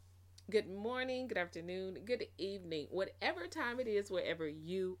good morning, good afternoon, good evening, whatever time it is, wherever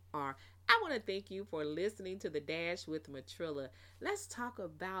you are. I want to thank you for listening to The Dash with Matrilla. Let's talk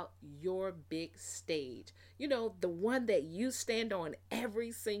about your big stage. You know, the one that you stand on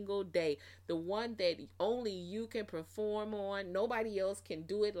every single day, the one that only you can perform on. Nobody else can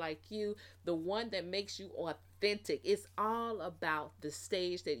do it like you, the one that makes you authentic. It's all about the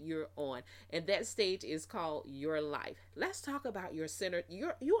stage that you're on, and that stage is called your life. Let's talk about your center.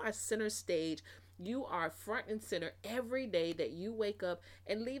 You are center stage. You are front and center every day that you wake up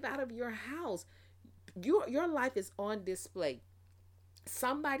and leave out of your house. Your life is on display.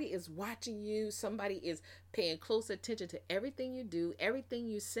 Somebody is watching you. Somebody is paying close attention to everything you do, everything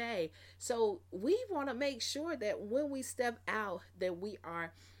you say. So we want to make sure that when we step out, that we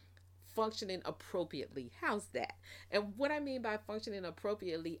are functioning appropriately. How's that? And what I mean by functioning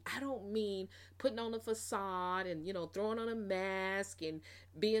appropriately, I don't mean putting on a facade and, throwing on a mask and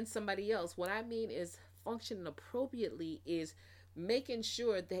being somebody else. What I mean is functioning appropriately is making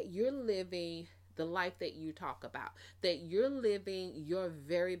sure that you're living the life that you talk about, that you're living your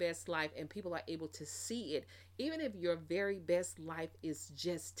very best life and people are able to see it. Even if your very best life is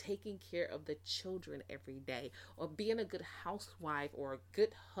just taking care of the children every day, or being a good housewife, or a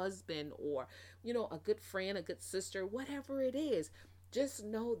good husband, or, a good friend, a good sister, whatever it is, just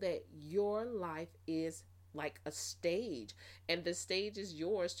know that your life is like a stage, and the stage is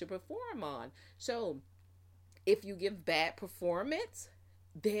yours to perform on. So if you give bad performance,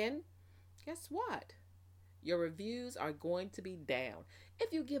 then guess what? Your reviews are going to be down.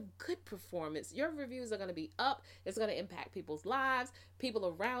 If you give good performance, your reviews are going to be up. It's going to impact people's lives.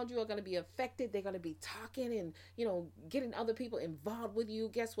 People around you are going to be affected. They're going to be talking and, getting other people involved with you.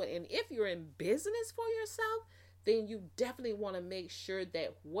 Guess what? And if you're in business for yourself, then you definitely want to make sure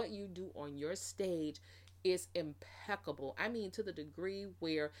that what you do on your stage is impeccable. I mean, to the degree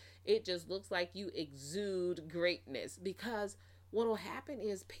where it just looks like you exude greatness, because what will happen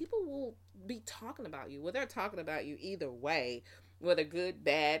is people will be talking about you. Well, they're talking about you either way, whether good,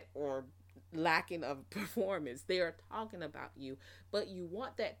 bad, or lacking of performance. They are talking about you, but you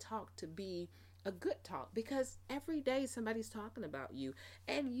want that talk to be a good talk, because every day somebody's talking about you,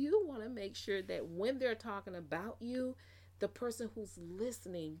 and you want to make sure that when they're talking about you, the person who's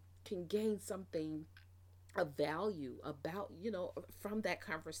listening can gain something of value about, from that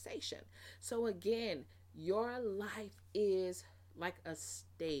conversation. So again, your life is like a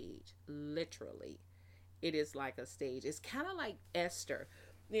stage, literally. It is like a stage. It's kind of like Esther,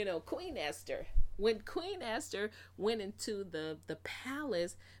 Queen Esther. When Queen Esther went into the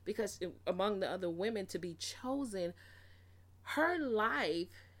palace, because among the other women to be chosen, her life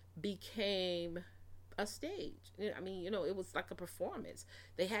became a stage. I mean, it was like a performance.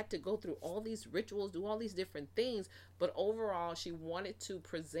 They had to go through all these rituals, do all these different things, but overall, she wanted to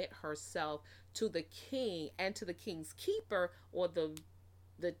present herself to the king and to the king's keeper, or the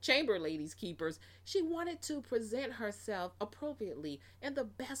chamber ladies keepers. She wanted to present herself appropriately in the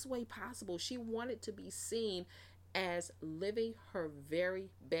best way possible. She wanted to be seen as living her very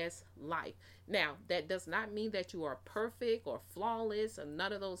best life. Now, that does not mean that you are perfect or flawless or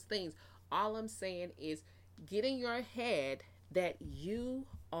none of those things. All I'm saying is get in your head that you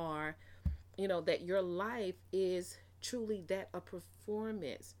are, that your life is truly that a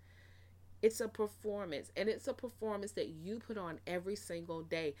performance. It's a performance, and it's a performance that you put on every single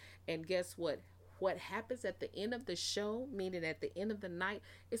day. And guess what? What happens at the end of the show, meaning at the end of the night,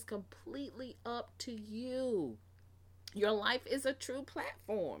 is completely up to you. Your life is a true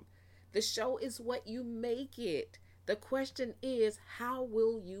platform. The show is what you make it. The question is, how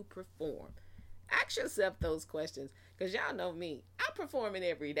will you perform? Ask yourself those questions, because y'all know me. I'm performing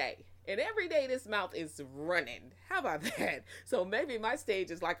every day. And every day this mouth is running. How about that? So maybe my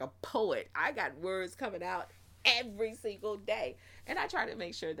stage is like a poet. I got words coming out every single day. And I try to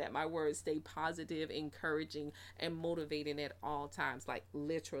make sure that my words stay positive, encouraging, and motivating at all times. Like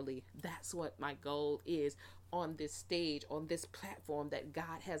literally, that's what my goal is on this stage, on this platform that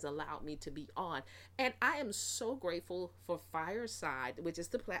God has allowed me to be on. And I am so grateful for Fireside, which is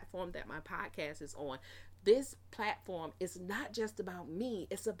the platform that my podcast is on. This platform is not just about me,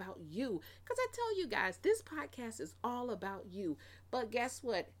 it's about you. Because I tell you guys, this podcast is all about you. But guess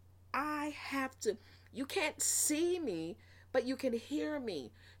what? I have to, you can't see me, but you can hear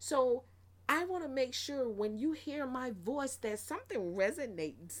me. So I want to make sure when you hear my voice that something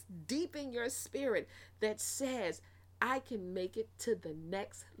resonates deep in your spirit that says, I can make it to the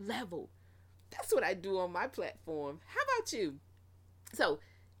next level. That's what I do on my platform. How about you? So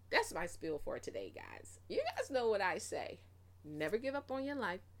that's my spiel for today, guys. You guys know what I say. Never give up on your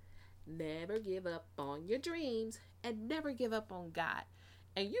life. Never give up on your dreams. And never give up on God.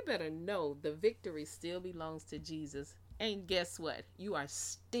 And you better know the victory still belongs to Jesus. And guess what? You are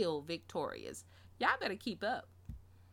still victorious. Y'all better keep up.